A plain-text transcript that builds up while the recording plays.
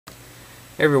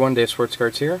Hey everyone, Dave Sports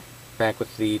Cards here, back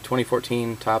with the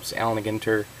 2014 Topps Allen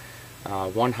Ginter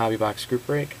 1 Hobby Box Group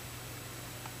Break.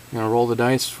 I'm going to roll the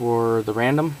dice for the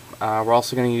random. We're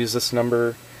also going to use this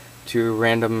number to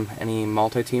random any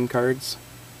multi-team cards,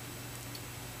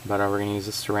 but we're going to use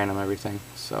this to random everything.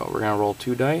 So we're going to roll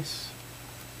 2 dice.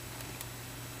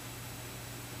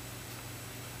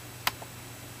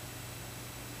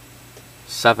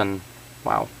 Seven.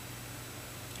 Wow.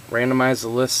 Randomize the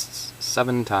lists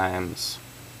 7 times.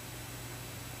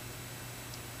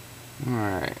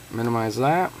 Alright, minimize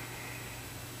that.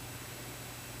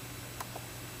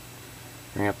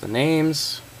 Bring up the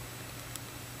names.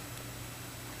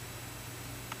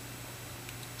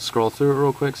 Scroll through it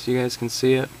real quick so you guys can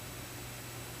see it.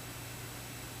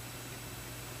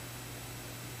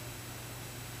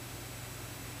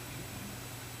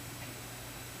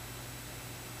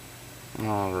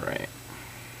 Alright.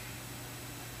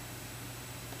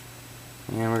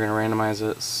 And we're going to randomize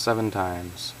it 7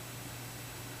 times.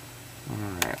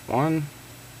 Alright, 1,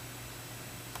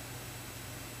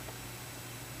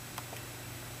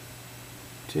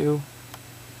 2,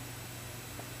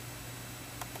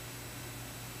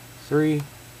 3,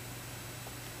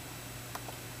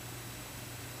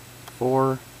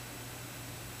 4,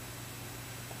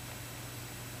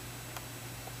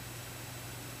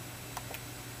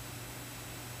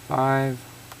 5,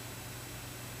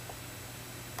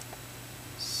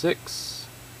 6,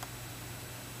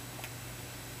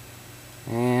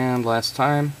 and last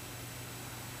time.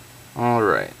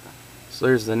 Alright, so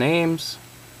there's the names.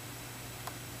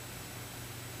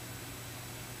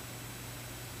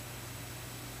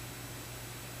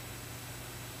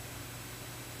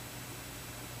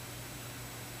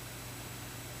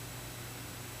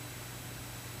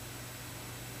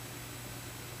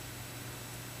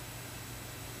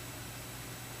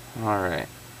 Alright,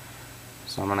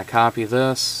 so I'm going to copy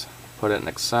this, put it in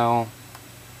Excel.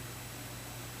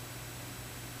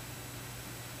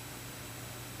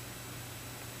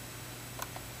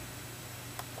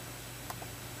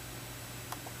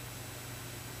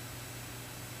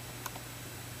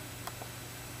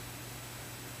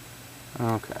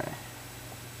 Okay.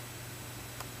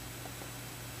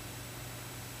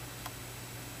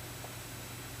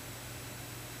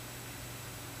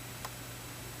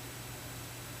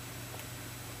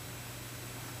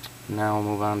 Now we'll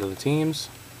move on to the teams.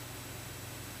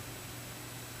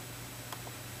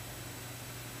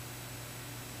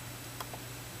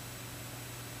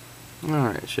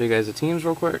 Alright, show you guys the teams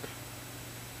real quick.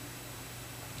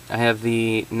 I have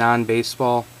the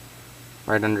non-baseball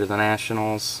right under the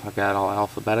Nationals. I've got all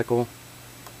alphabetical.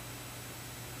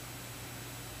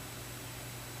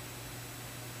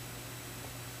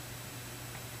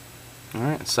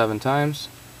 Alright, 7 times.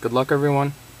 Good luck,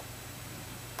 everyone.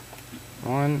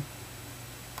 1,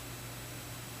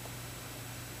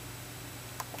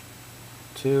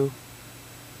 2,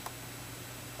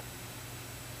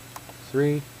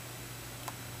 3,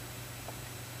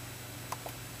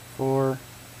 4,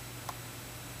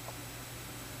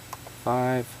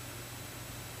 5,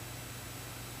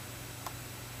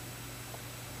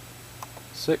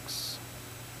 6,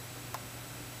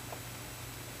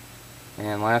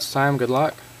 and last time, good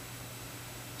luck,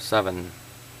 7.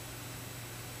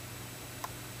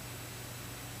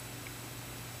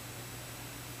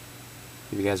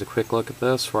 Give you guys a quick look at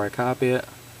this before I copy it.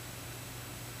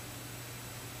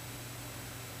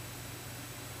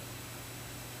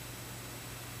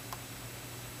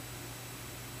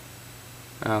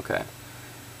 Okay.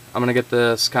 I'm going to get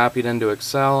this copied into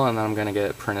Excel and then I'm going to get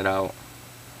it printed out.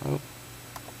 Oh.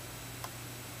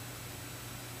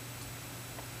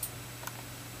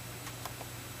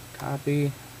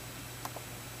 Copy.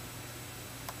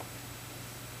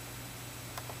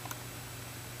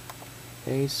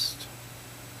 Paste.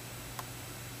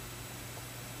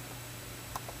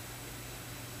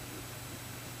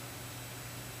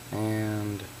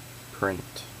 And print.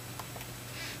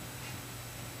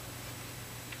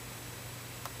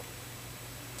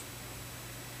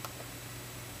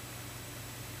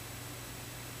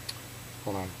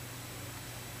 Hold on.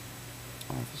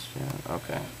 Office chat.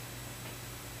 Okay.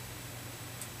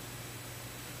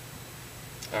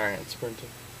 Alright, it's printed.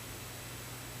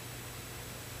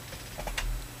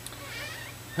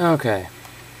 Okay.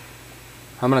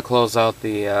 I'm gonna close out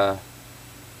the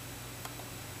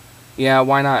yeah,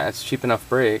 why not? It's cheap enough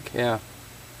break, yeah.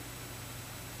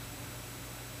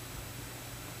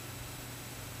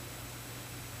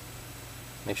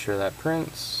 Make sure that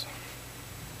prints.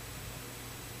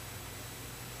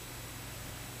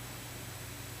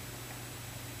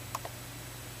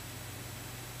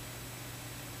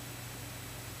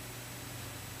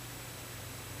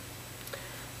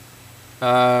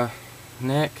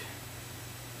 Nick,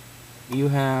 you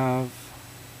have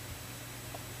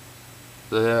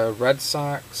the Red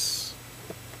Sox.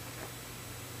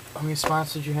 How many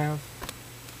spots did you have?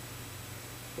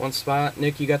 One spot.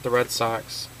 Nick, you got the Red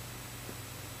Sox.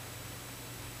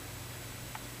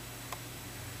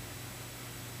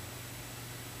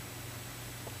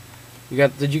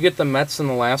 Did you get the Mets in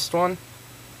the last one,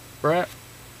 Brett?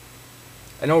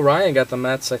 I know Ryan got the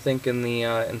Mets, I think, in the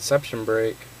Inception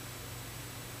break.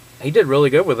 He did really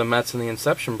good with the Mets in the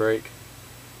Inception break.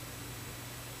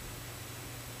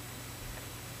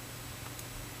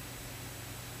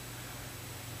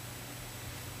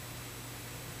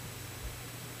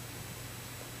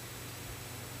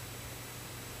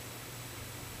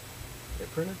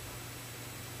 Get printed?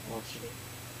 Awesome.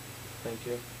 Thank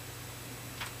you.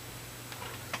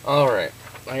 Alright,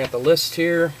 I got the list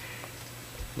here.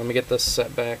 Let me get this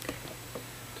set back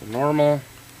to normal.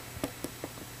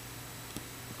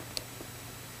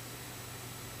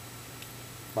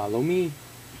 Follow me.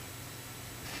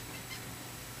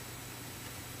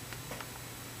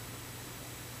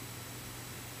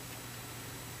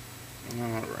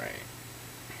 Alright.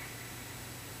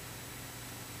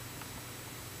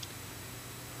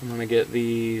 I'm going to get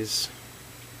these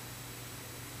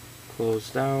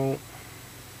closed out.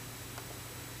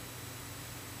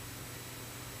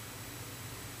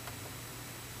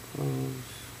 Close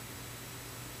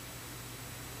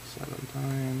 7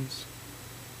 times.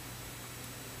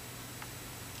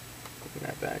 Put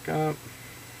that back up.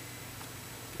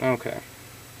 Okay.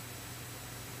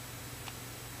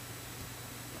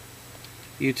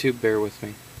 YouTube, bear with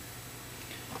me.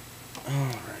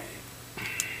 Alright.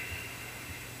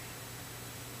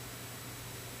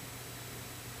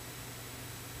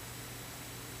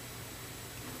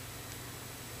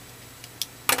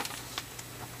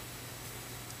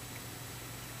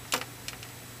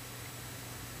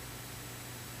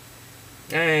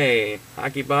 Hey,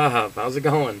 Hockey Bob, how's it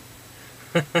going?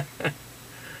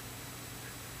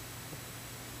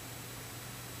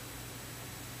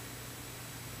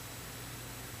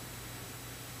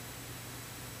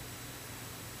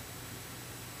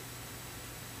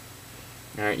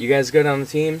 Alright, you guys good on the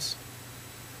teams?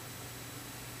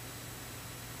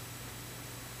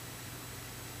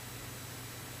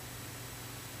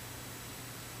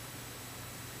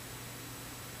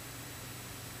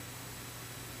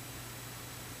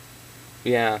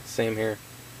 Yeah, same here.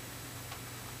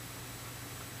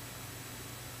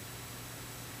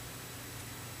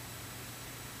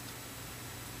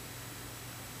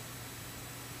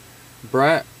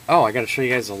 Brett, oh, I gotta show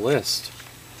you guys a list.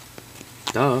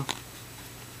 Duh.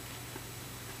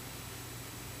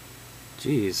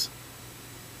 Jeez.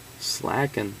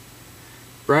 Slacking.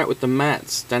 Brett with the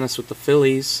Mets, Dennis with the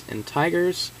Phillies and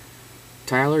Tigers,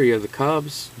 Tyler, you have the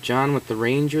Cubs, John with the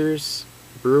Rangers,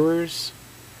 Brewers,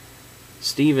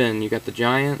 Steven, you got the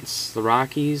Giants, the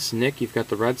Rockies, Nick, you've got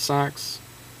the Red Sox,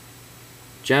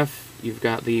 Jeff, you've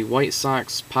got the White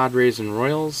Sox, Padres, and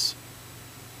Royals,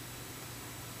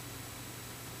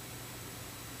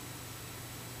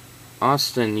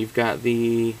 Austin, you've got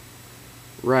the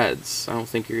Reds. I don't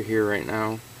think you're here right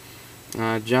now.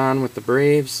 John with the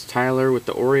Braves, Tyler with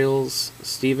the Orioles,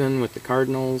 Steven with the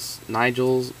Cardinals,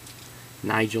 Nigel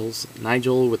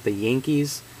with the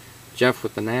Yankees, Jeff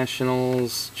with the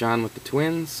Nationals, John with the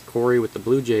Twins, Corey with the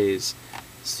Blue Jays,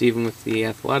 Steven with the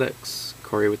Athletics,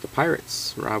 Corey with the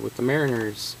Pirates, Rob with the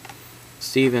Mariners,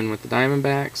 Steven with the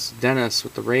Diamondbacks, Dennis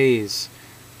with the Rays,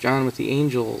 John with the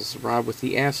Angels, Rob with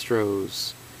the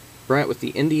Astros, Brett with the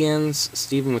Indians,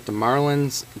 Steven with the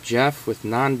Marlins, Jeff with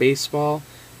non-baseball,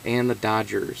 and the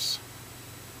Dodgers.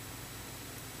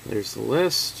 There's the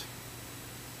list.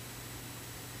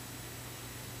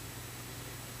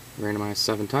 Randomized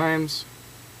 7 times.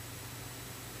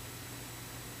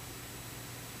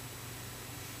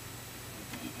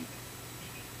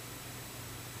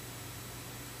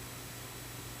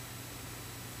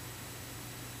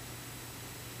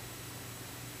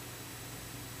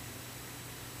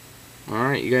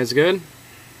 Alright, you guys good?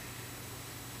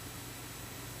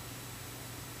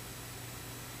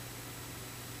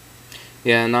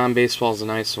 Yeah, non-baseball's a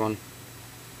nice one.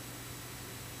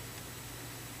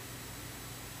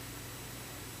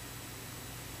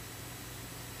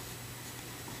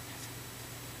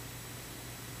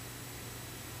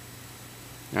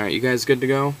 Alright, you guys good to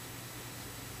go?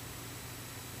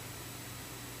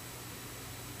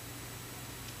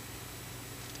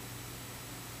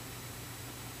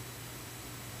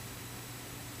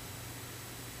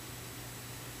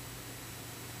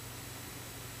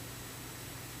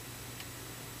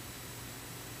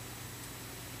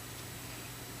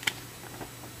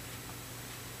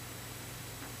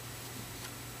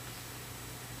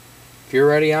 If you're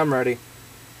ready, I'm ready.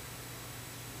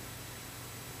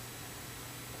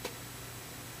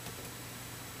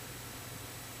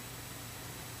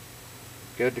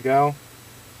 Good to go?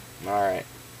 Alright.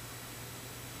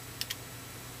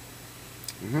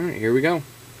 Alright, here we go.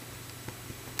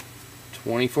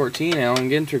 2014 Alan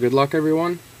Ginter. Good luck,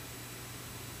 everyone.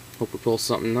 Hope we pull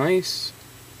something nice.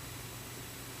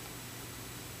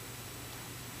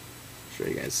 Show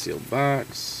you guys sealed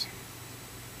box.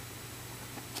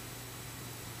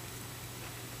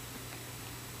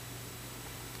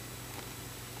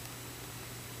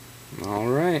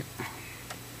 Alright.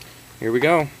 Here we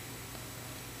go.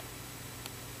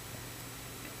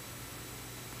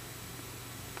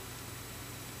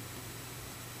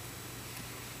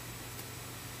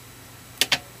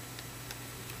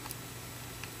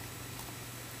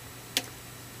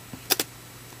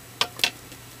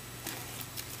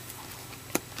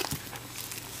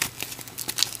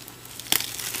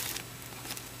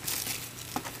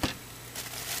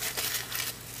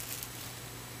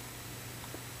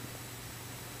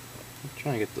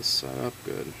 Trying to get this set up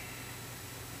good.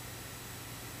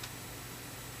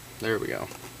 There we go.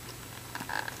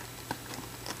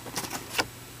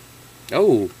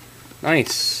 Oh,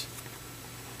 nice.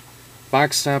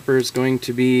 Box topper is going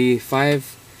to be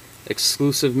 5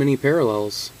 exclusive mini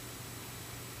parallels.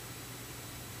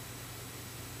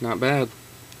 Not bad.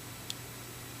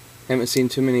 Haven't seen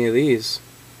too many of these.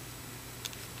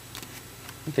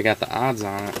 I think they got the odds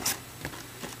on it.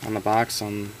 On the box,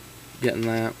 I'm getting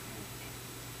that.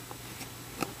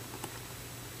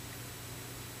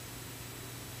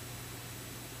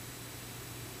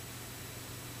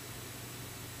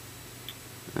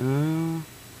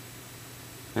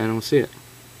 I don't see it.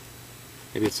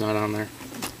 Maybe it's not on there.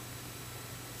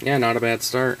 Yeah, not a bad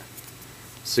start.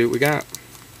 Let's see what we got.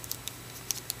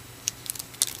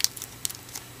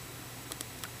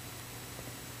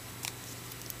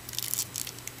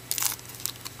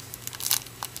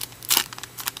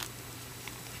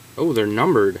 Oh, they're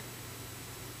numbered.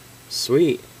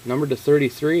 Sweet. Numbered to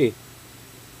 33.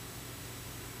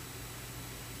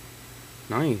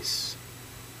 Nice.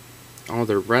 Oh,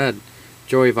 they're red.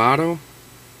 Joey Votto.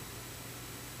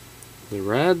 The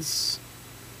Reds.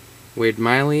 Wade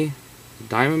Miley.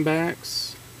 The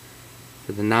Diamondbacks.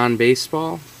 For the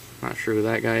non-baseball. Not sure who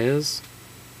that guy is.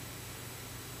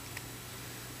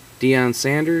 Deion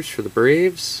Sanders for the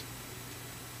Braves.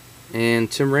 And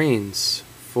Tim Raines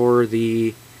for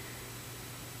the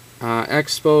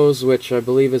Expos, which I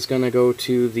believe is going to go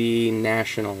to the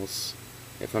Nationals,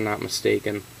 if I'm not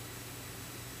mistaken.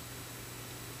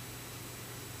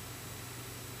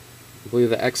 I believe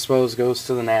the Expos goes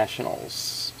to the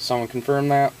Nationals. Someone confirm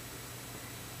that?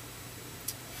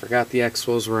 Forgot the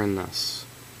Expos were in this.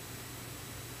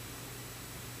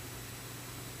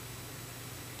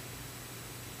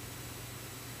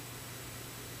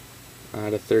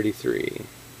 Out of 33. I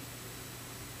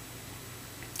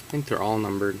think they're all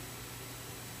numbered.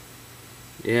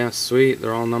 Yeah, sweet.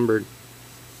 They're all numbered.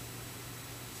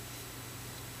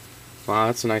 Wow,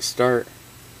 that's a nice start.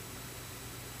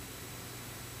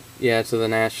 Yeah, to the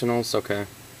Nationals. Okay.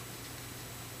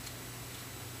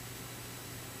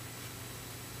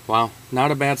 Wow, not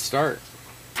a bad start.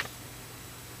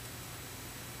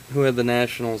 Who had the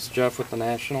Nationals? Jeff with the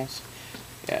Nationals?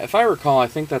 Yeah, if I recall, I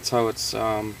think that's how it's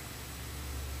how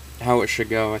it should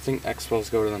go. I think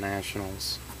Expos go to the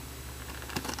Nationals.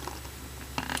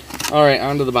 Alright,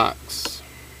 on to the box.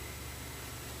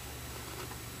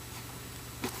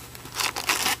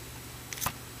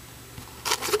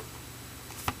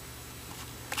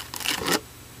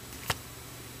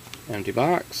 Empty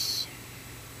box.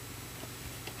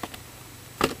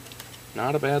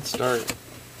 Not a bad start.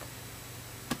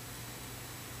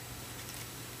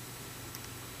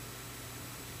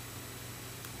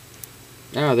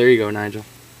 Ah, there you go, Nigel.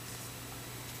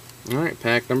 Alright,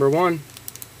 pack number 1.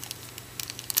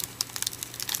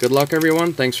 Good luck,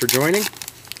 everyone. Thanks for joining.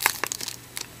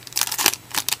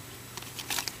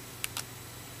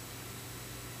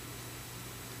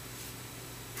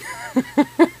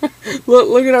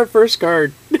 Look at our first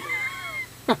card.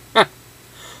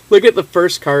 Look at the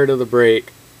first card of the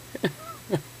break.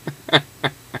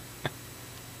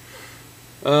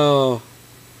 Oh.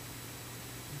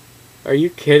 Are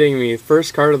you kidding me?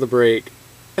 First card of the break.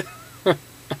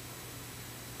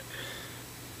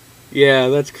 Yeah,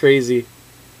 that's crazy.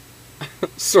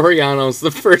 Soriano's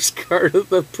the first card of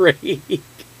the break.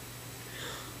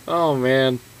 Oh,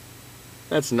 man.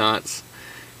 That's nuts.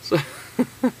 So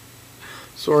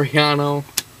Soriano.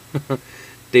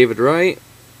 David Wright.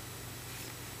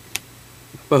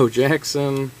 Bo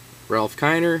Jackson. Ralph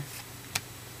Kiner.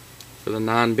 For the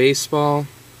non-baseball.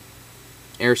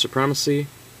 Air Supremacy,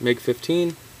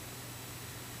 MiG-15.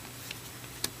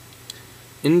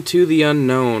 Into the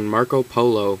Unknown, Marco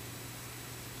Polo,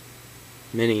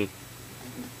 Mini.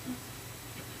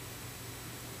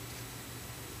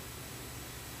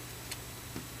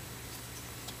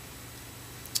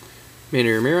 Manny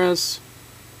Ramirez,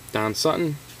 Don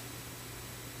Sutton,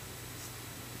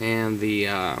 and the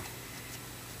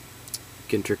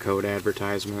Ginter code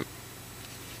advertisement.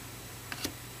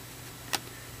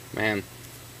 Man,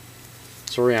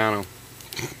 Soriano,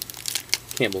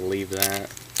 can't believe that.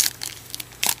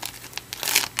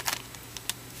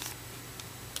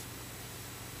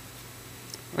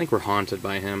 I think we're haunted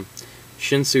by him.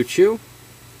 Shin-Soo Choo,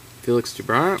 Felix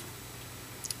Dubrant,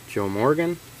 Joe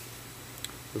Morgan,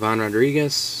 Ivan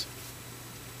Rodriguez,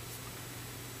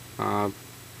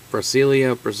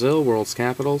 Brasilia, Brazil, World's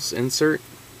Capitals, insert,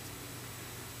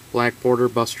 Black Border,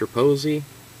 Buster Posey,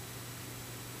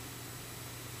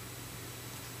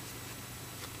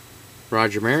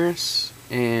 Roger Maris,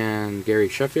 and Gary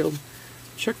Sheffield.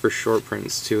 Check for short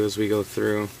prints too as we go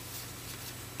through.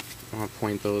 I'll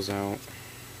point those out,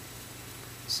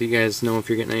 so you guys know if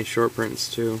you're getting any short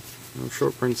prints too. No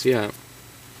short prints yet.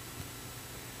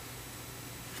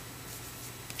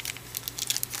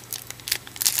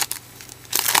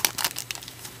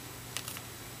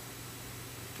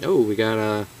 Oh, we got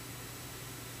a.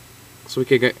 So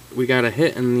we got a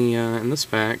hit in the in this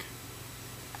pack.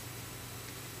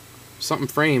 Something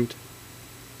framed.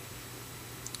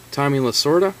 Tommy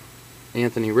Lasorda,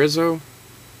 Anthony Rizzo,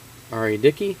 R.A.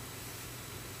 Dickey,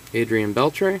 Adrian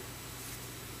Beltre,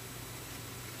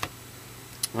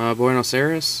 Buenos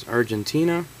Aires,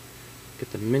 Argentina.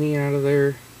 Get the mini out of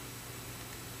there.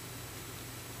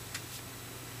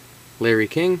 Larry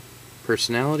King,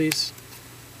 Personalities,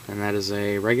 and that is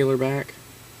a regular back.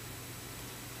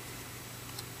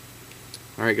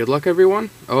 Alright, good luck everyone.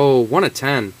 Oh, 1 of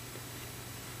 10.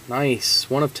 Nice,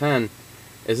 1 of 10.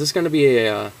 Is this going to be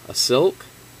a silk?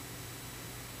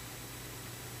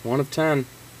 1 of 10.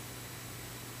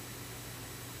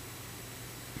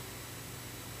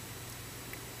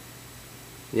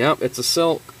 Yep, it's a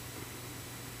silk.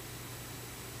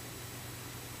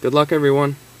 Good luck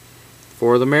everyone.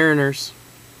 For the Mariners.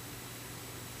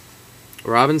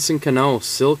 Robinson Cano,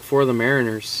 silk for the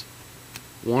Mariners.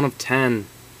 1 of 10.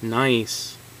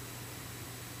 Nice.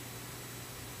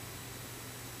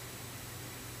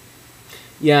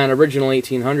 Yeah, an original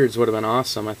 1800s would have been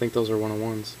awesome. I think those are 1 of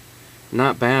 1s.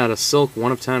 Not bad. A silk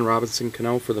 1 of 10 Robinson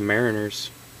Cano for the Mariners.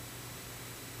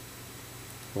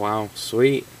 Wow,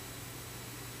 sweet.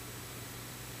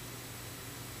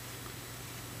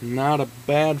 Not a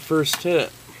bad first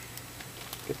hit.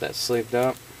 Get that sleeved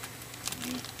up.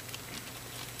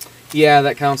 Yeah,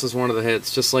 that counts as 1 of the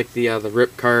hits. Just like the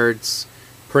rip cards,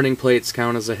 printing plates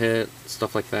count as a hit,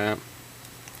 stuff like that.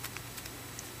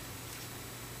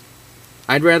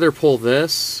 I'd rather pull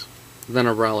this than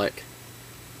a relic.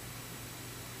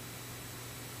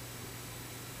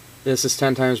 This is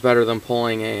 10 times better than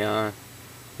pulling a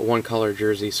 1-color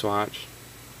jersey swatch.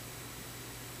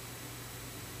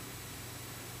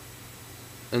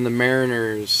 And the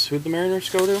Mariners, who'd the Mariners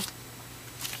go to?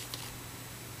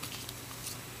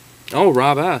 Oh,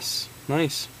 Rob S.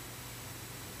 Nice.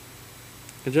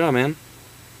 Good job, man.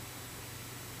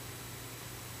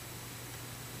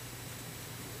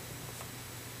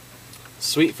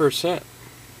 Sweet first set.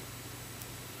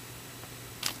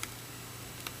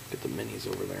 Get the minis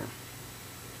over there.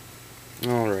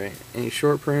 Alright, any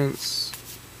short prints?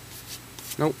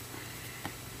 Nope.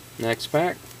 Next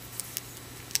pack.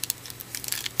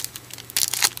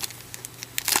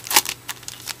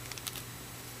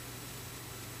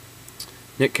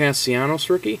 Nick Castellanos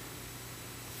rookie.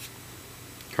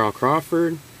 Carl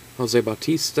Crawford. Jose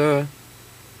Bautista.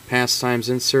 Pastimes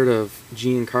insert of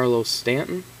Giancarlo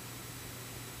Stanton.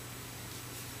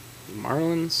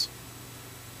 Marlins.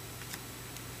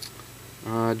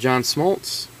 John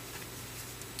Smoltz.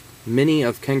 Mini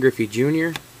of Ken Griffey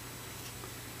Jr.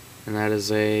 And that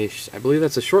is a, I believe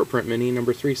that's a short print mini,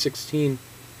 number 316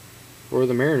 for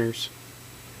the Mariners.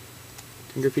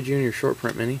 Ken Griffey Jr. short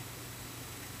print mini.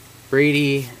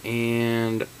 Brady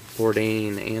and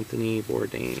Bourdain, Anthony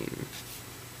Bourdain.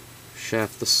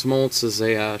 Chef. The Smoltz is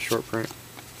a short print.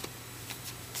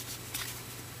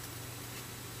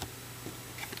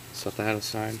 Set that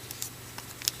aside.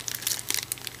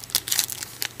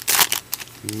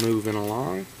 Moving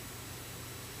along.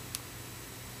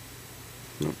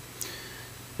 Nope.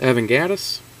 Evan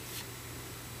Gattis.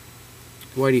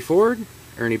 Whitey Ford.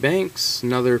 Ernie Banks.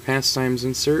 Another Pastimes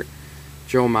insert.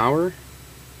 Joe Mauer.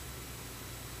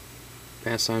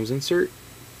 Pastimes insert.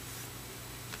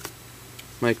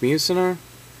 Mike Musina.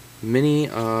 mini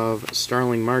of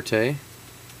Starling Marte, and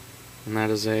that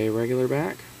is a regular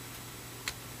back.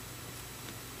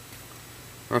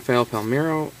 Rafael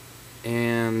Palmeiro,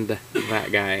 and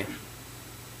that guy.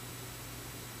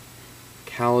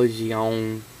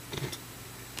 Calagion.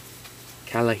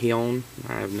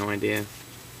 I have no idea.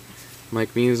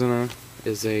 Mike Muzina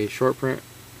is a short print.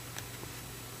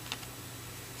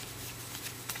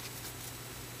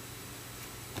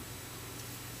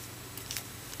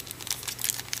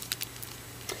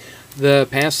 The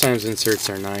Pastimes inserts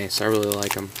are nice. I really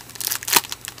like them.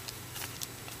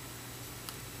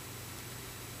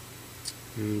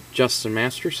 Justin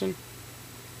Masterson.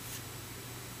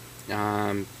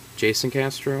 Jason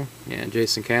Castro. Yeah,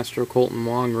 Jason Castro. Colton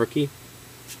Wong, rookie.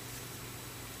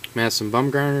 Madison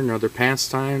Bumgarner, another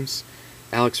Pastimes.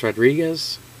 Alex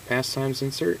Rodriguez, Pastimes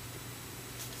insert.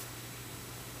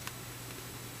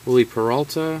 Willie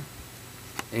Peralta.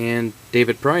 And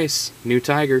David Price, new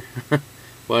Tiger.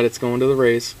 But it's going to the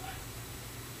Rays.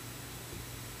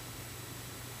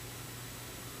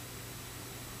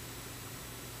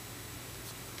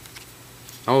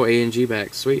 Oh, A&G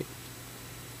back. Sweet.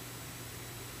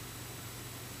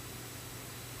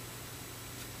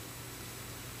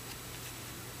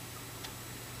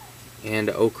 And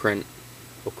Okrent.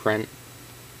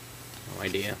 No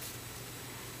idea.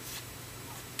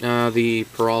 The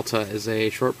Peralta is a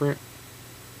short print.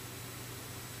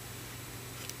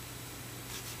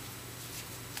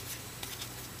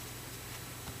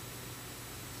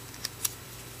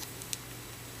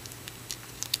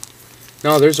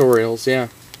 No, there's Orioles, yeah.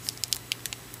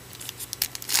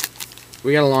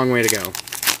 We got a long way to go.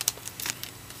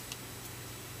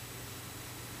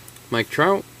 Mike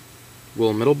Trout,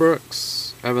 Will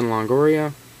Middlebrooks, Evan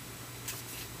Longoria,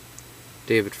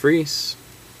 David Freese,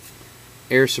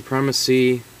 Air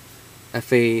Supremacy,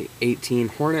 FA18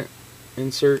 Hornet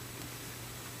insert,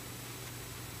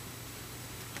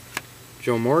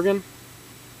 Joe Morgan,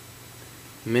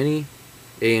 Mini,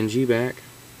 A&G back,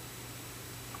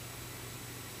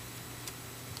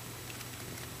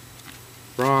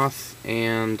 Roth,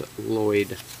 and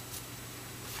Lloyd.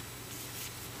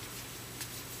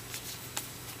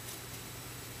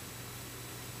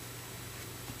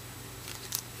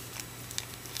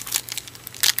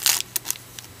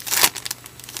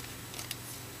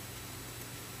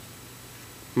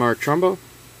 Mark Trumbo,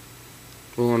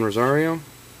 Willen Rosario,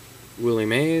 Willie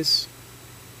Mays,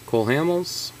 Cole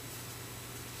Hamels,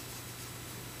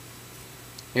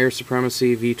 Air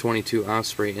Supremacy V22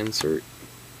 Osprey insert.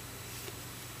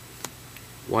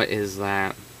 What is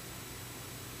that?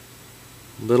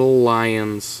 Little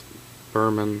Lions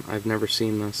Berman. I've never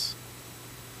seen this.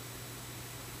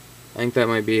 I think that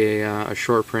might be a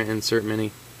short print insert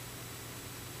mini.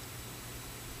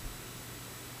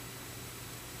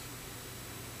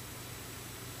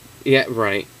 Yeah,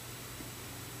 right.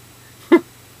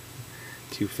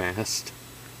 Too fast.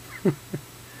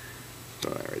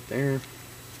 Throw that right there.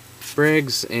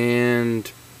 Briggs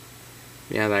and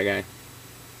yeah, that guy.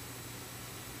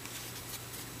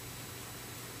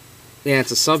 Yeah,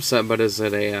 it's a subset, but is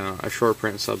it a short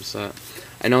print subset?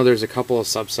 I know there's a couple of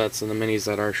subsets in the minis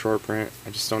that are short print.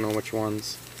 I just don't know which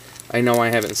ones. I know I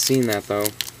haven't seen that though.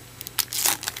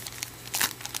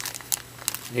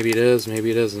 Maybe it is, maybe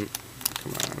it isn't.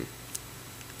 Come on.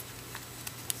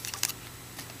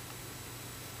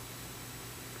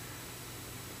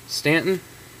 Stanton,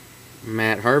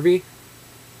 Matt Harvey,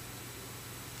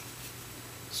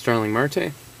 Starling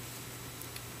Marte,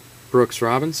 Brooks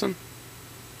Robinson.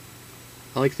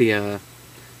 I like the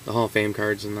Hall of Fame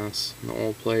cards in this, the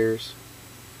old players.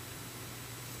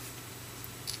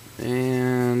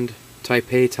 And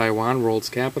Taipei, Taiwan, World's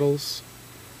Capitals.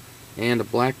 And a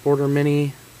black border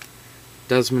mini,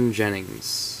 Desmond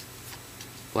Jennings.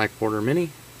 Black border mini.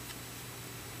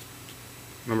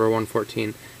 Number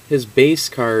 114. His base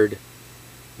card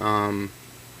doesn't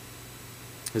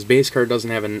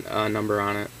have a number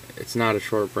on it. It's not a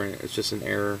short print, it's just an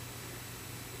error.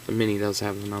 The mini does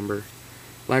have the number.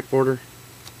 Black border.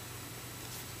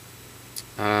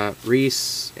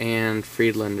 Reese and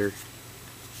Friedlander.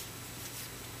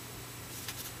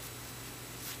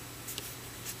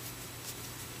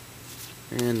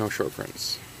 And no short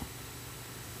prints.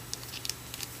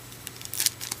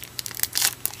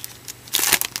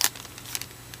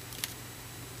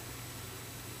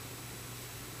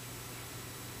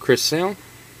 Chris Sale,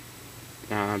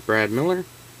 Brad Miller,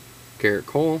 Garrett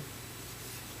Cole,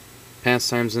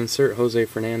 Pastimes insert, Jose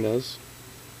Fernandez.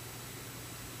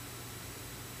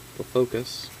 Full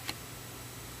focus.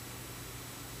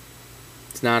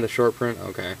 It's not a short print?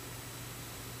 Okay.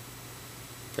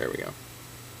 There we go.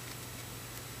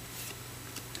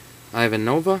 Ivan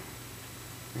Nova,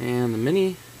 And the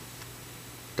mini,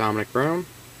 Dominic Brown,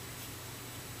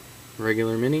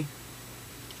 regular mini.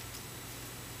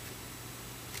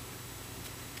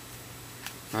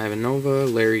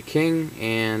 Ivanova, Larry King,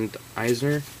 and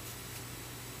Eisner,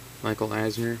 Michael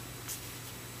Eisner.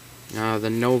 The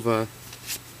Nova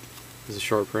is a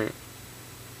short print.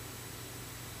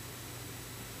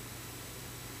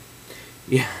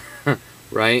 Yeah,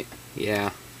 right?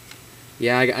 Yeah.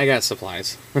 Yeah, I got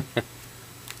supplies.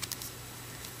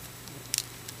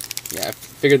 Yeah, I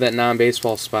figured that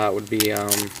non-baseball spot would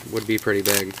be pretty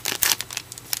big.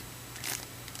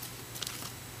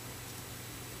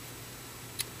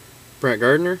 Brett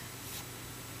Gardner,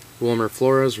 Wilmer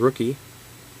Flores, rookie.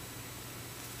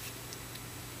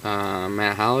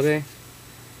 Matt Holliday,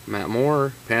 Matt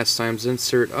Moore, pastimes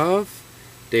insert of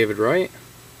David Wright.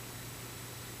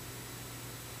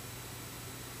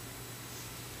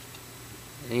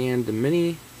 And the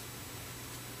mini.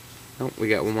 Oh, we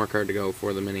got one more card to go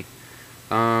for the mini.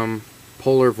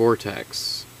 Polar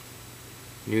Vortex.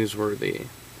 Newsworthy.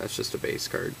 That's just a base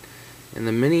card. And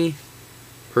the mini,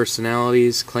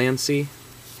 personalities, Clancy.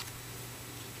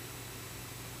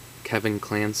 Kevin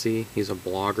Clancy. He's a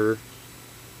blogger.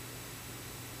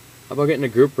 How about getting a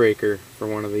group breaker for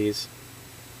one of these?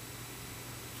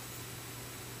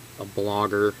 A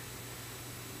blogger.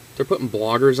 If they're putting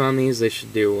bloggers on these, they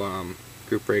should do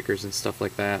group breakers and stuff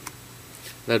like that.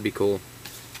 That'd be cool.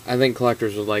 I think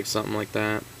collectors would like something like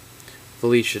that.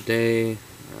 Felicia Day.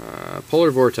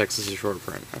 Polar Vortex is a short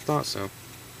print. I thought so.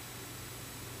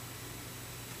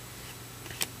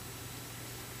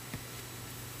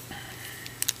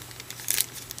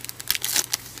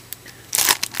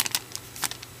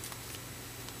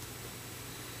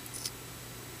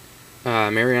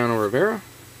 Mariano Rivera.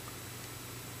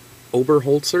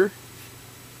 Oberholzer.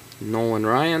 Nolan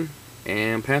Ryan.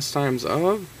 And pastimes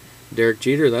of Derek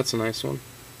Jeter. That's a nice one.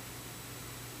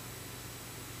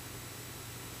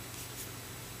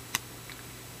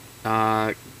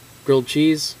 Grilled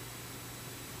cheese.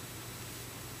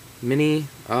 Mini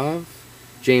of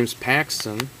James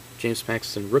Paxton. James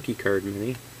Paxton rookie card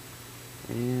mini.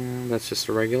 And that's just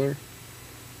a regular.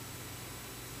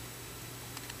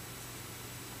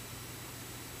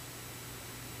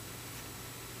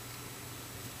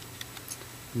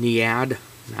 Niad,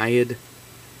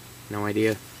 no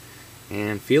idea.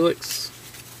 And Felix.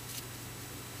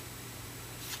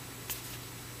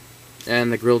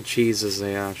 And the grilled cheese is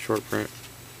a short print.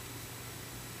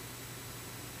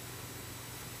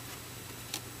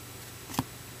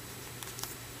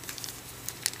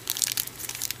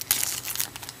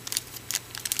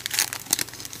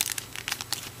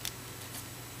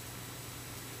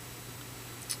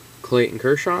 Clayton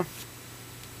Kershaw,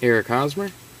 Eric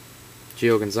Hosmer,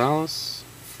 Gio Gonzalez,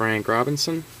 Frank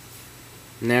Robinson,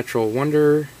 Natural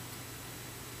Wonder,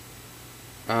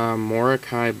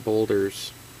 Moraki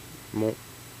Boulders. Moraki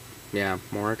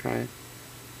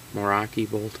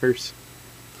Boulders.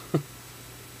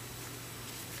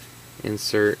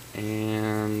 Insert,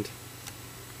 and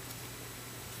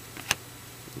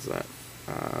what's that?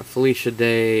 Felicia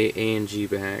Day, A&G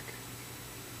back.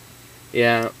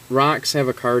 Yeah, Rocks have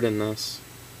a card in this.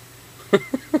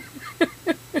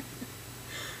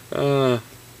 But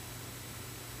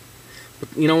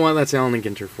you know what? That's Allen and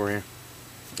Ginter for you.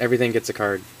 Everything gets a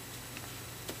card.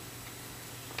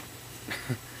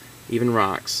 Even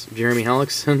Rocks. Jeremy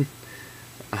Hellickson.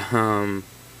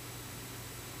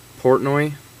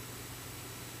 Portnoy.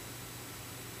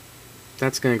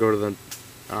 That's gonna go to the.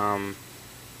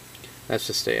 That's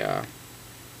just a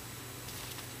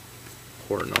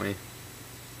Portnoy.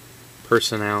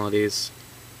 Personalities.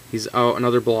 He's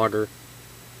another blogger.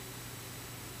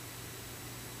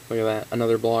 Look at that,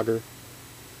 another blogger.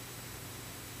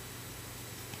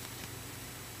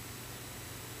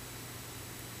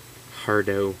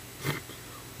 Hardo.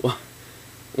 What?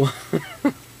 What?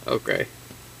 Okay.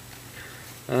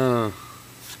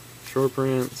 Short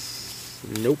prints.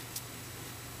 Nope.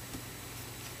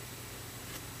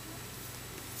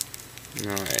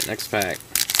 Alright, next pack.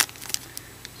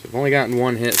 So we've only gotten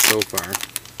one hit so far.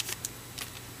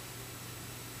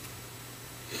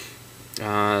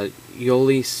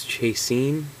 Yolis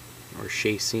Chaseen, or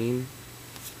Chaseen.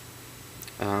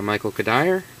 Michael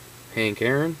Kadire, Hank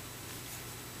Aaron,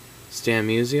 Stan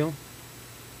Musial.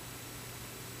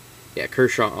 Yeah,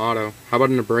 Kershaw auto. How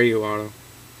about an Abreu auto?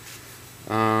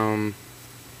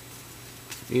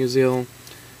 Musial,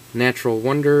 Natural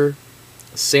Wonder,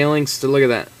 Sailing. Look at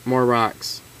that, more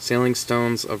rocks. Sailing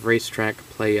Stones of Racetrack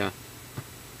Playa.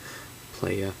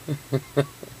 Playa.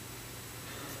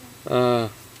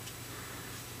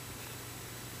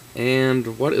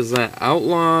 And what is that?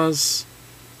 Outlaws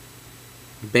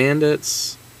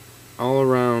Bandits, all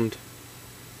around.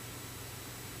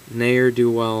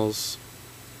 Ne'er-do-wells.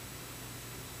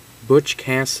 Butch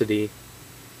Cassidy.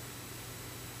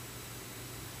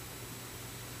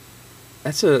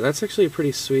 That's actually a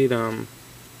pretty sweet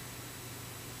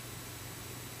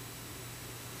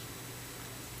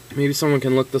maybe someone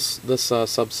can look this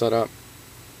subset up.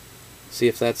 See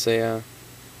if that's a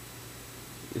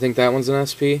you think that one's an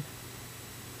SP?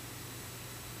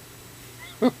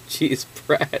 Oh jeez,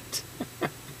 Brett.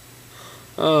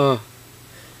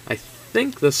 I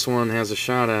think this one has a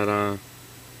shot at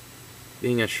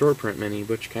being a short print mini,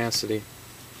 Butch Cassidy.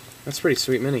 That's a pretty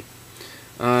sweet mini.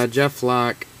 Jeff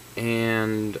Locke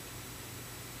and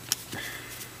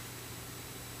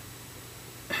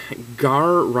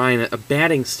Gar Ryan, a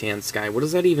batting stance guy. What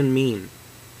does that even mean?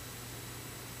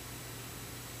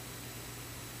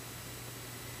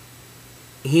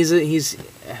 He's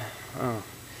a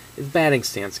batting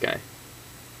stance guy.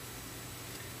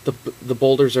 The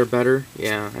boulders are better?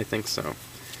 Yeah, I think so.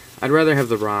 I'd rather have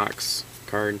the rocks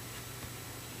card.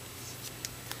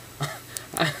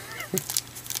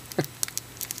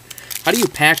 How do you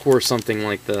pack war something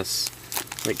like this?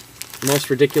 Like, most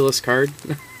ridiculous card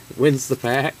wins the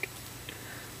pack.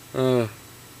 The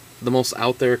most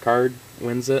out there card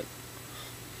wins it.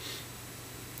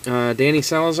 Danny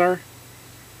Salazar?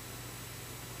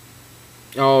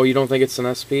 Oh, you don't think it's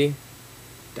an SP?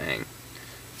 Dang. I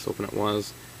was hoping it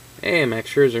was. Hey, Max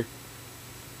Scherzer.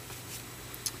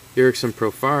 Erickson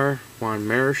Profar, Juan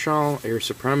Marichal, Air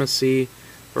Supremacy.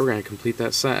 We're going to complete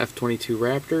that set. F-22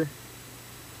 Raptor.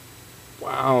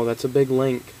 Wow, that's a big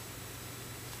link.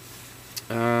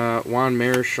 Juan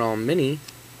Marichal Mini.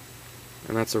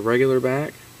 And that's a regular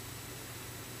back.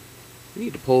 We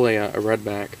need to pull a red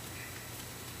back.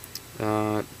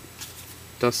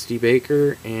 Dusty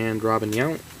Baker and Robin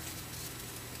Yount.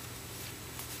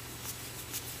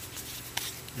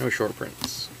 No short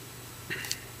prints.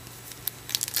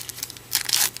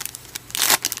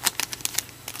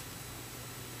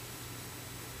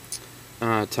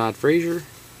 Todd Frazier,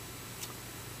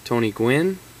 Tony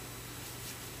Gwynn,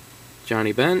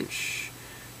 Johnny Bench,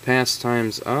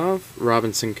 Pastimes of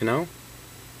Robinson Cano,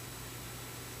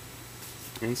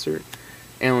 insert,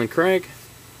 Alan Craig.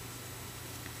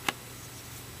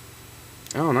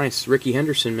 Oh, nice, Ricky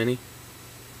Henderson mini,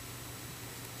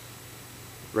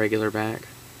 regular back.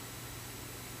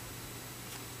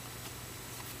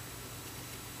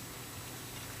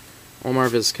 Omar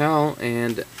Vizquel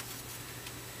and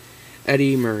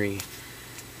Eddie Murray.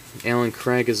 Alan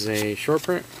Craig is a short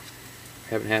print.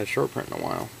 Haven't had a short print in a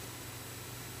while.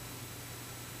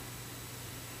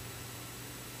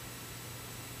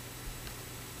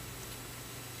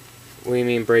 What do you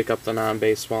mean break up the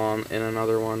non-baseball in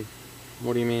another one?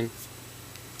 What do you mean?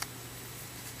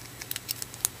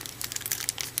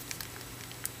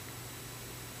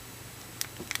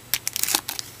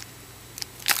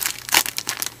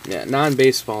 Yeah,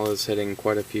 non-baseball is hitting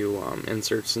quite a few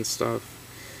inserts and stuff.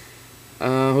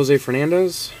 Jose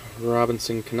Fernandez,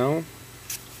 Robinson Cano,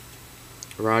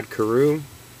 Rod Carew,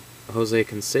 Jose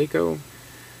Canseco,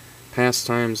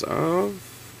 Pastimes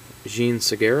of Jean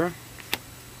Segura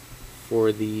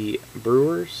for the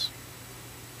Brewers,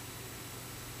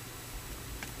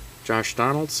 Josh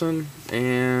Donaldson,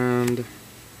 and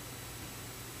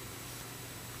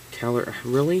Keller.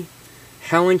 Really?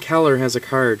 Helen Keller has a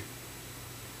card.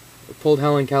 I pulled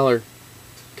Helen Keller.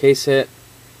 Case hit.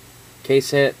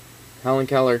 Case hit. Helen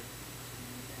Keller.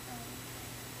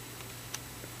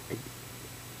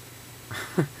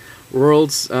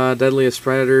 World's Deadliest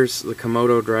Predators, the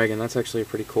Komodo Dragon. That's actually a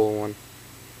pretty cool one.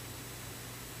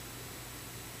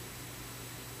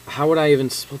 How would I even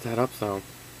split that up, though?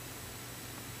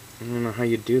 I don't know how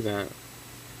you'd do that.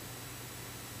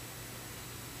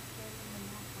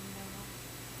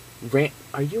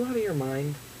 Are you out of your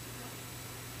mind?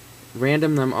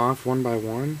 Random them off one by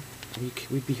one?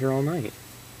 We'd be here all night.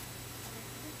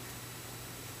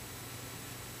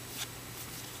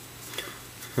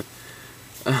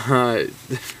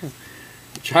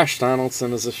 Josh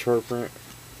Donaldson is a short print.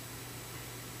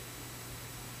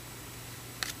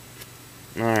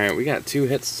 Alright, we got 2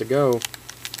 hits to go.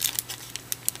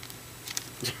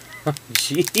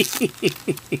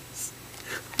 Jeez.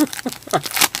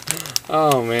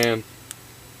 Oh, man.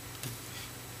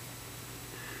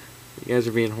 You guys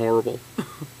are being horrible.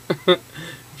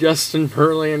 Justin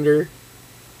Verlander.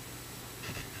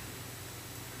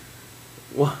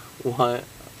 What?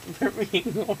 They're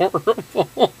being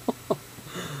horrible.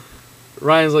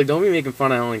 Ryan's like, don't be making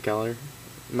fun of Helen Keller.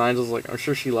 Nigel's like, I'm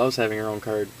sure she loves having her own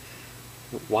card.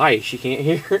 Why? She can't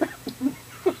hear?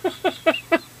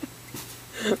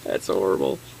 That's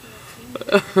horrible.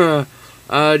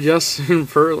 Justin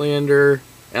Verlander,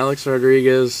 Alex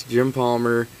Rodriguez, Jim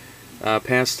Palmer,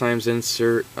 pastimes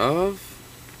insert of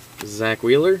Zach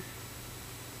Wheeler.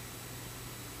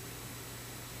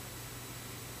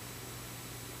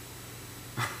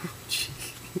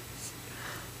 Jeez.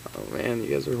 Oh man, you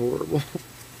guys are horrible.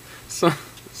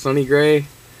 Sonny Gray.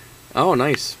 Oh,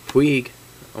 nice. Puig.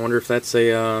 I wonder if that's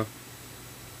a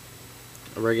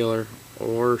regular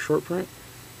or short print.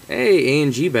 Hey,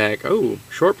 A&G back. Oh,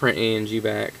 short print A&G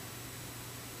back.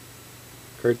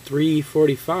 Card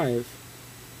 345.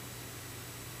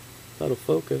 That'll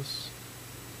focus.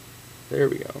 There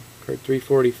we go. Card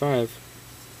 345.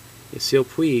 Yasiel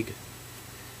Puig.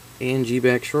 A&G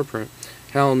back short print.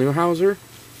 Hal Newhouser.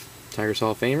 Tigers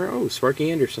Hall of Famer. Oh,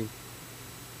 Sparky Anderson.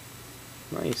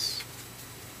 Nice.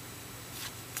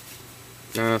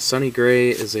 Sonny Gray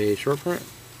is a short print.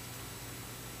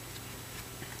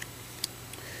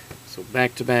 So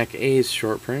back-to-back A's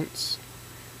short prints.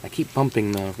 I keep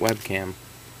bumping the webcam.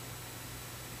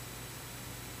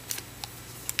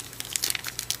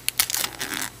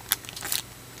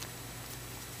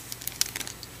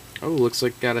 Oh, looks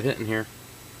like got a hit in here.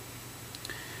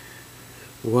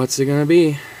 What's it gonna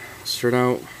be? Start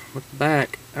out with the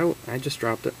back. Oh, I just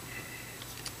dropped it.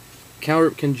 Cal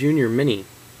Ripken Jr. Mini.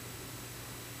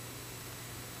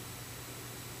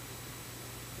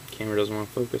 Camera doesn't want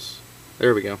to focus.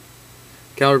 There we go.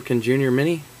 Cal Ripken Jr.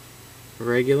 Mini.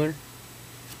 Regular.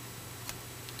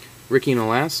 Ricky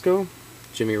Nolasco.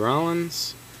 Jimmy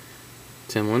Rollins.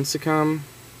 Tim Lincecum.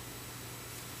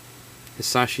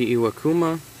 Hisashi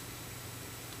Iwakuma.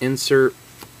 Insert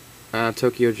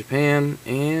Tokyo, Japan.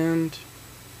 And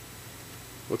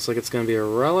looks like it's going to be a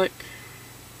relic.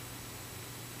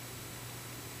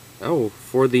 Oh,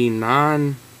 for the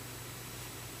non-baseball.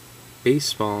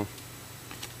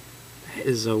 That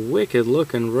is a wicked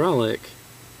looking relic.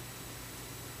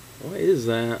 What is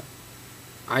that?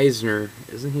 Eisner.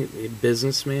 Isn't he a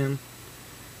businessman?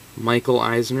 Michael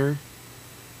Eisner.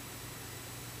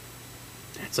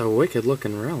 That's a wicked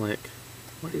looking relic.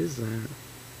 What is that?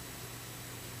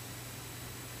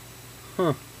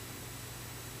 Huh.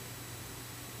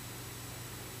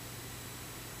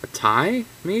 A tie,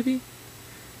 maybe?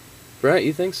 Brett,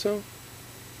 you think so?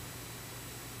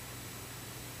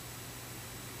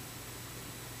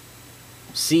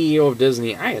 CEO of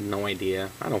Disney. I had no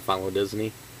idea. I don't follow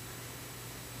Disney.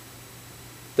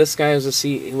 This guy was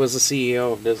he was the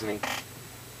CEO of Disney.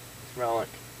 Relic.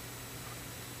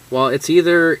 Well, it's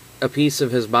either a piece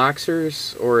of his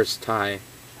boxers or his tie.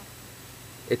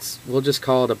 We'll just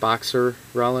call it a boxer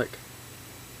relic.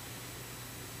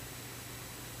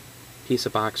 Piece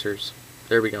of boxers.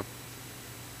 There we go.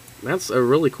 That's a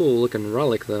really cool looking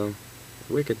relic though.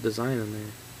 Wicked design in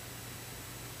there.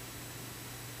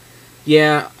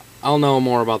 Yeah, I'll know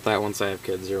more about that once I have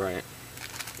kids, you're right.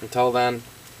 Until then,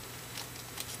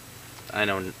 I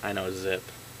know zip.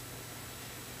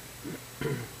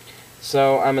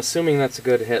 So, I'm assuming that's a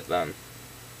good hit then.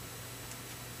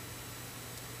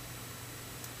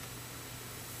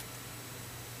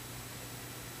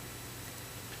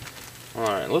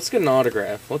 Alright, let's get an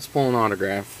autograph. Let's pull an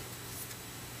autograph.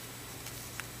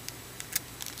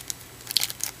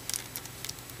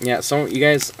 Yeah, so you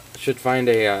guys should find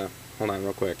a, hold on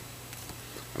real quick.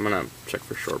 I'm gonna check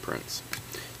for short prints.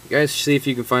 You guys see if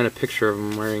you can find a picture of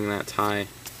him wearing that tie.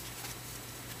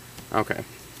 Okay,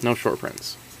 no short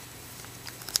prints.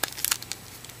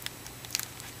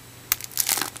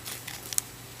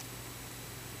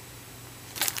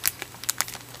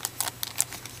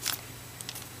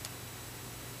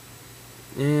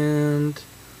 And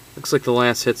looks like the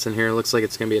last hit's in here. Looks like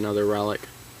it's gonna be another relic.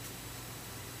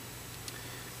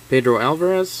 Pedro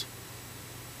Alvarez.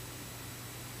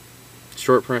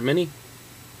 Short print mini.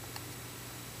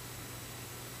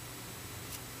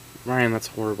 Ryan, that's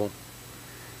horrible.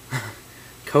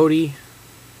 Cody.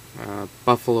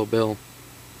 Buffalo Bill.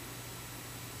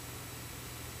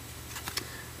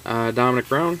 Dominic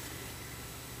Brown.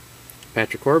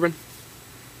 Patrick Corbin.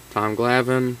 Tom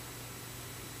Glavine.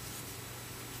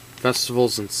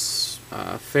 Festivals and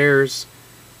fairs.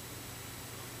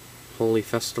 Holly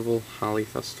Festival.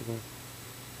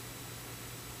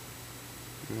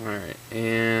 Alright,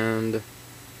 and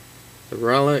the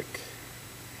relic.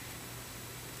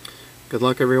 Good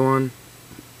luck, everyone.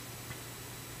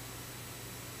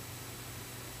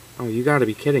 Oh, you gotta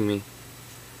be kidding me.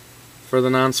 For the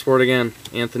non-sport again,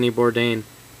 Anthony Bourdain.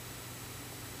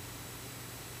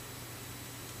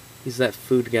 He's that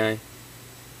food guy.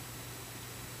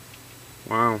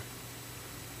 Wow.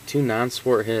 2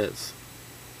 non-sport hits.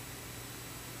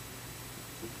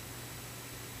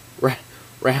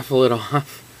 Raffle it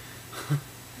off.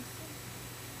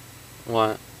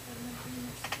 What?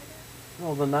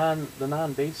 Well, the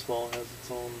non-baseball has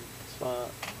its own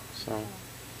spot, so.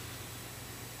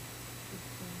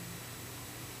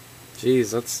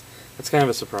 Jeez, that's kind of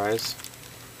a surprise.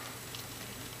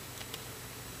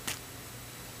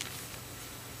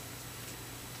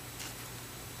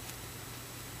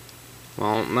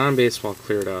 Well, non-baseball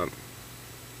cleared up.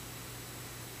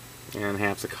 And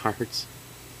half the cards.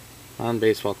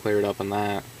 Non-baseball cleared up on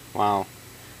that. Wow.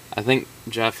 I think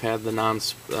Jeff had the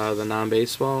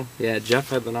non-baseball. Yeah, Jeff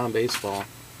had the non-baseball.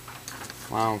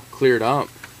 Wow, cleared up.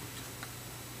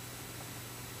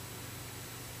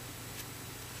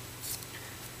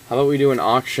 How about we do an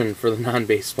auction for the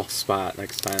non-baseball spot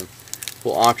next time?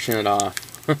 We'll auction it off.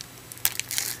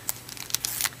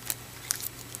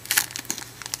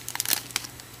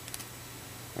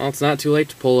 Well, it's not too late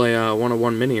to pull a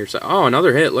 101 mini or so. Oh,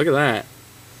 another hit. Look at that.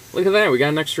 Look at that. We got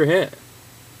an extra hit.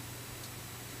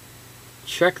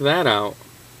 Check that out.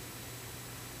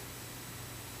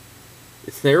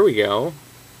 There we go.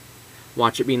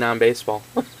 Watch it be non-baseball.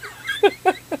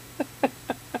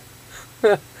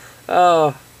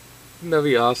 Oh, that'd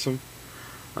be awesome.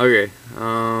 Okay.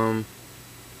 I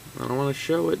don't want to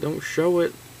show it. Don't show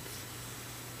it.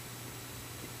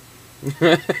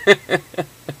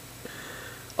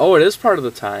 Oh, it is part of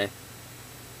the tie.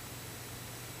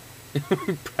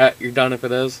 Pat, you're done if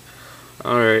it is.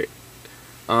 Alright.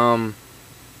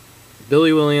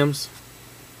 Billy Williams.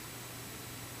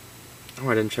 Oh,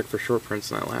 I didn't check for short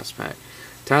prints in that last pack.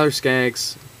 Tyler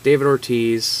Skaggs, David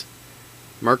Ortiz,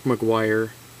 Mark McGuire.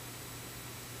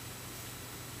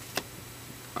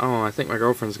 Oh, I think my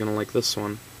girlfriend's gonna like this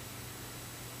one.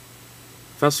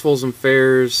 Festivals and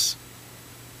Fairs.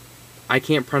 I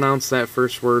can't pronounce that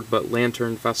first word, but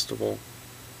Lantern Festival.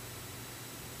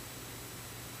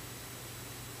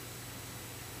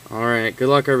 Alright, good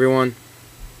luck everyone.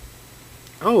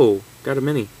 Oh, got a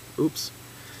mini. Oops.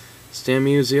 Stan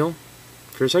Musial.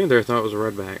 For a second there I thought it was a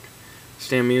red back.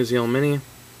 Stan Musial mini.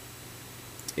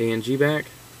 A and G back.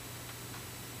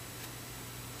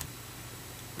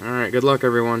 Alright, good luck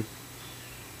everyone.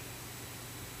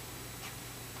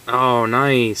 Oh,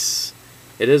 nice.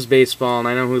 It is baseball, and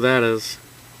I know who that is.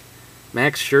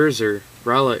 Max Scherzer,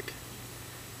 relic,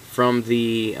 from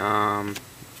the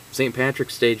St.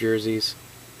 Patrick's Day jerseys.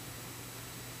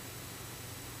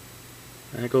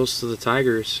 That goes to the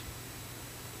Tigers.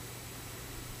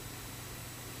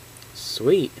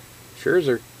 Sweet.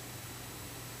 Scherzer.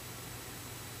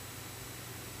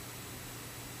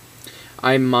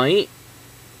 I might,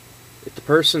 if the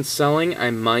person's selling,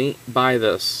 I might buy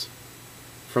this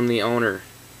from the owner.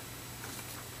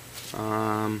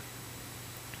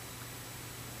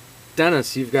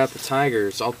 Dennis, you've got the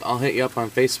Tigers. I'll hit you up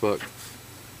on Facebook.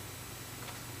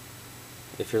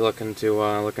 If you're looking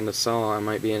to sell, I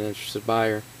might be an interested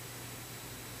buyer.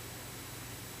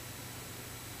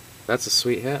 That's a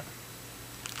sweet hit.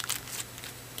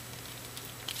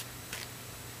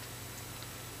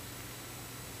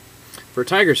 For a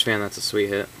Tigers fan, that's a sweet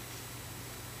hit.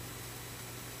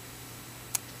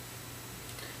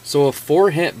 So a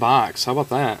 4-hit box. How about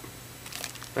that?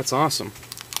 That's awesome.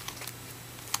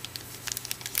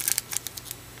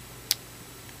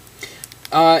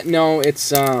 No,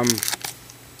 it's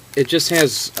it just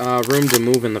has room to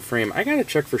move in the frame. I gotta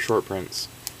check for short prints.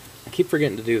 I keep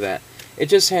forgetting to do that. It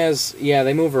just has, yeah,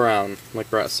 they move around, like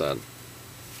Brett said.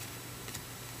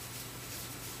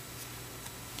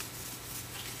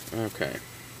 Okay.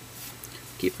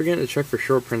 Keep forgetting to check for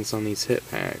short prints on these hit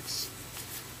packs.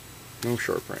 No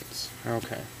short prints.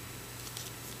 Okay.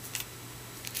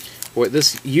 Boy,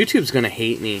 this YouTube's gonna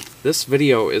hate me. This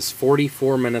video is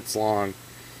 44 minutes long.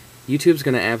 YouTube's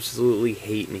gonna absolutely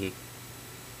hate me.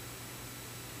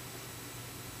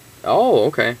 Oh,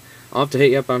 okay. I'll have to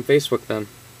hit you up on Facebook then.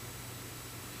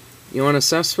 You want to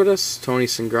Cespedes, Tony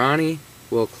Cingrani,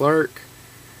 Will Clark,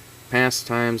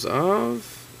 Pastimes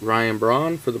of Ryan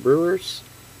Braun for the Brewers.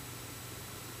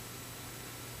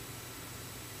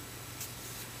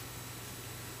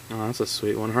 Oh, that's a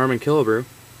sweet one. Harmon Killebrew.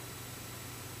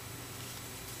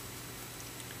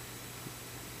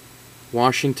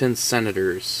 Washington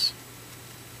Senators.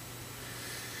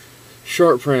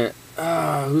 Short print.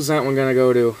 Who's that one gonna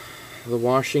go to? The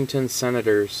Washington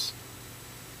Senators.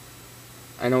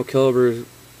 I know Killebrew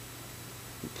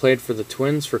played for the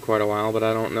Twins for quite a while, but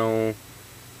I don't know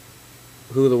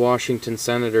who the Washington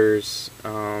Senators.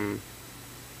 Oh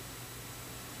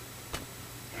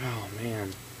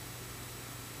man.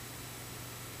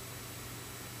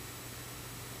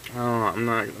 Oh, I'm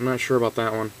not sure about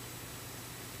that one.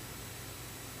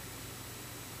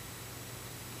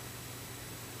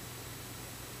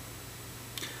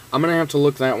 I'm gonna have to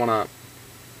look that one up.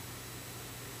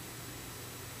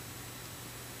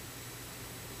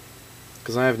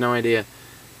 because I have no idea.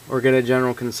 Or get a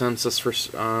general consensus for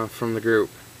from the group.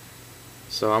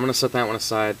 So I'm going to set that one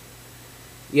aside.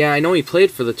 Yeah, I know he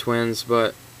played for the Twins,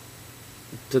 but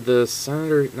did the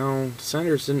Senators... No, the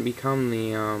Senators didn't become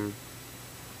the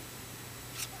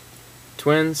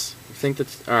Twins. I think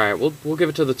that's... Alright, we'll give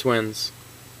it to the Twins.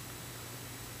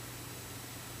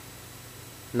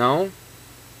 No?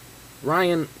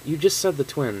 Ryan, you just said the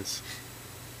Twins.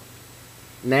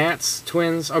 Nats,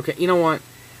 Twins. Okay, you know what?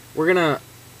 We're gonna...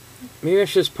 Maybe I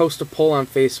should just post a poll on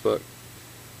Facebook.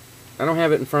 I don't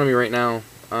have it in front of me right now.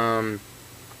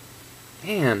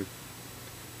 Man.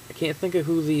 I can't think of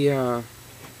who the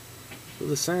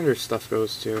Senators stuff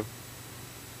goes to.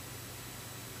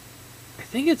 I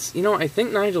think it's... You know, I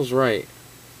think Nigel's right.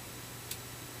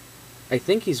 I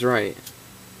think he's right.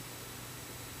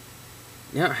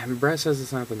 Yeah, Brett says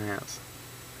it's not the Nats.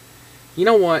 You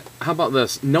know what? How about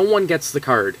this? No one gets the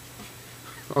card.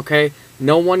 Okay?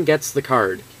 No one gets the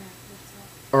card.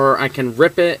 Or I can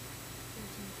rip it.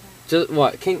 Just,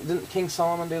 what? Didn't King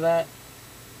Solomon do that?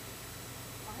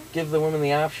 Give the women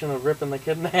the option of ripping the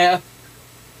kid in half?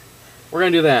 We're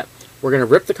going to do that. We're going to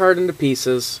rip the card into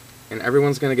pieces, and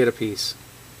everyone's going to get a piece.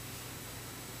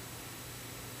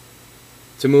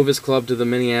 To move his club to the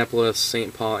Minneapolis,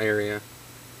 St. Paul area.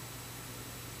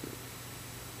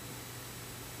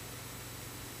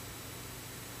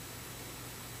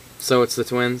 So it's the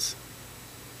Twins.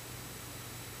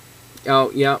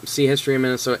 Oh, yeah, see history in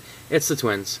Minnesota. It's the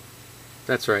Twins.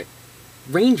 That's right.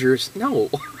 Rangers? No.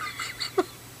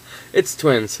 It's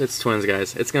Twins. It's Twins,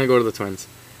 guys. It's going to go to the Twins.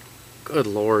 Good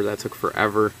Lord, that took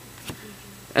forever.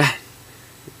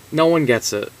 No one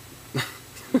gets it.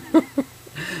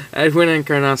 Edwin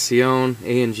Encarnacion,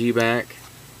 A and G back.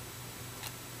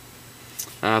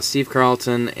 Steve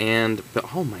Carlton and...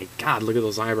 Oh my God, look at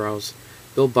those eyebrows.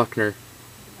 Bill Buckner.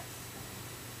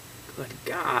 Good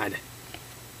God.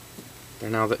 They're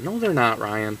now that... No, they're not,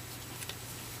 Ryan.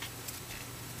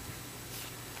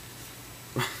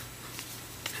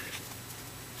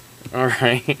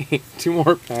 Alright. 2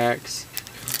 more packs.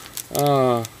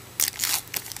 I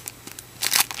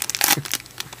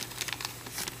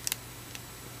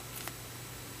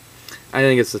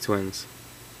think it's the Twins.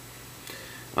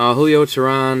 Julio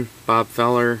Teheran, Bob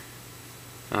Feller,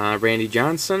 Randy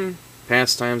Johnson,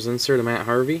 Pastimes insert of Matt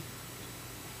Harvey.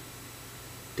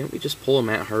 Didn't we just pull a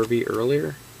Matt Harvey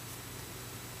earlier?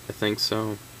 I think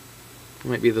so. It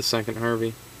might be the second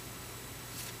Harvey.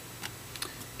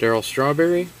 Darryl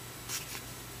Strawberry.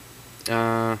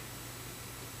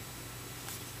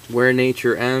 Where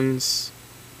Nature Ends.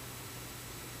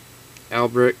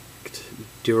 Albrecht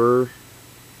Dürer.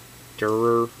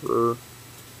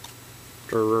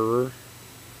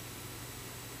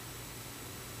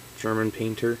 German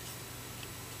painter.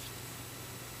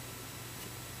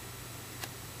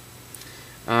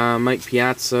 Mike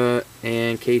Piazza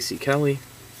and Casey Kelly.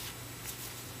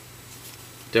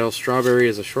 Darryl Strawberry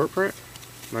is a short print.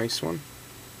 Nice one.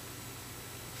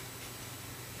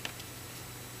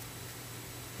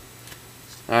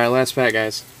 Alright, last pack,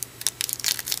 guys.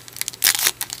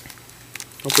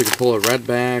 Hope we can pull a red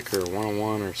back or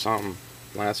 101 or something.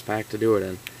 Last pack to do it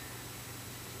in.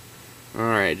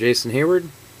 Alright, Jason Hayward.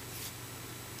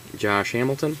 Josh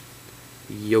Hamilton.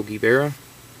 Yogi Berra.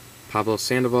 Pablo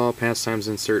Sandoval, Pastimes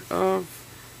insert of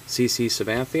CC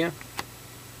Sabathia.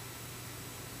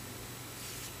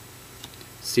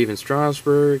 Steven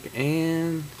Strasburg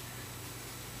and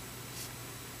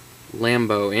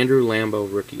Lambeau, Andrew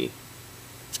Lambeau rookie.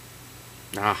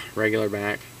 Regular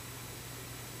back.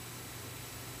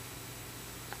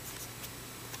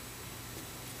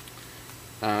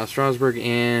 Strasburg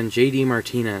and JD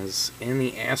Martinez and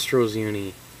the Astros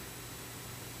uni.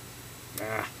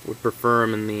 Would prefer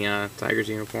him in the Tigers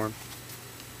uniform.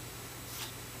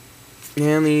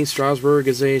 And the Strasburg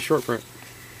is a short print.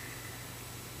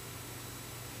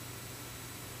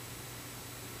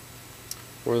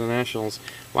 For the Nationals.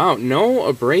 Wow,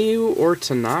 no Abreu or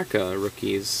Tanaka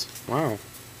rookies. Wow.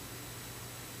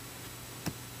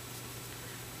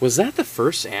 Was that the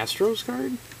first Astros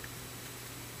card?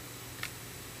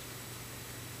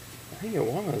 I think it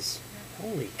was.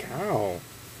 Holy cow.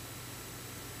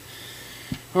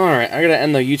 Alright, I gotta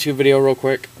end the YouTube video real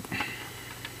quick.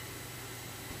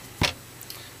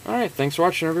 Alright, thanks for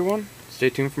watching, everyone. Stay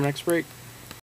tuned for the next break.